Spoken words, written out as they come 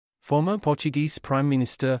Former Portuguese Prime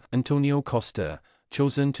Minister Antonio Costa,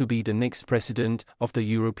 chosen to be the next president of the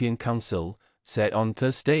European Council, said on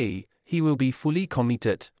Thursday he will be fully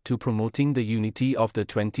committed to promoting the unity of the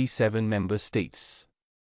 27 member states.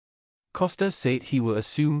 Costa said he will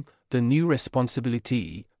assume the new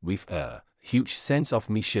responsibility with a huge sense of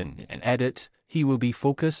mission and added he will be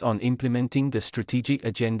focused on implementing the strategic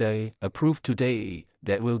agenda approved today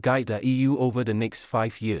that will guide the EU over the next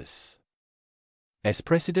 5 years. As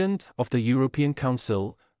President of the European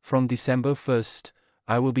Council, from December 1st,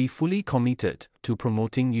 I will be fully committed to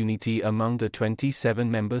promoting unity among the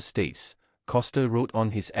 27 member states, Costa wrote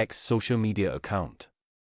on his X social media account.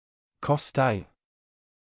 Costa,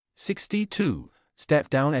 62,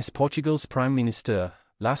 stepped down as Portugal's Prime Minister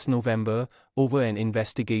last November over an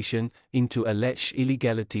investigation into alleged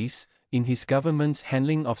illegalities in his government's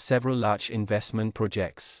handling of several large investment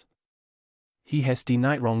projects. He has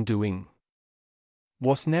denied wrongdoing,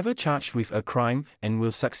 was never charged with a crime, and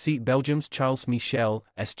will succeed Belgium's Charles Michel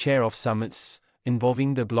as chair of summits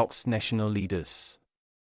involving the bloc's national leaders.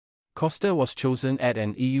 Costa was chosen at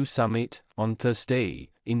an EU summit on Thursday,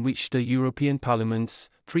 in which the European Parliament's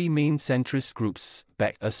three main centrist groups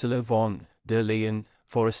backed Ursula von der Leyen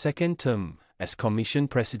for a second term as Commission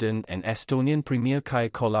President and Estonian Premier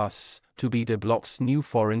Kaja Kallas to be the bloc's new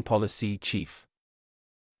foreign policy chief.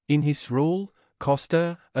 In his role,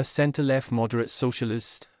 Costa, a centre-left moderate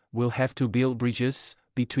socialist, will have to build bridges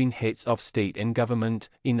between heads of state and government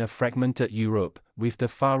in a fragmented Europe, with the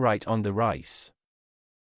far right on the rise.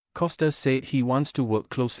 Costa said he wants to work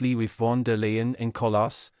closely with von der Leyen and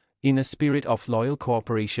Kallas, in a spirit of loyal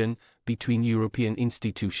cooperation between European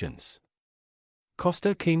institutions.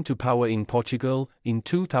 Costa came to power in Portugal in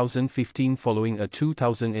 2015 following a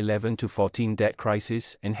 2011-14 debt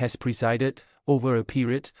crisis and has presided over a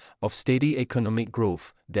period of steady economic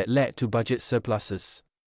growth that led to budget surpluses.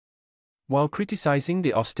 While criticizing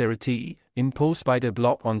the austerity imposed by the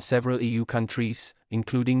bloc on several EU countries,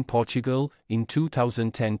 including Portugal, in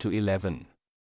 2010-11.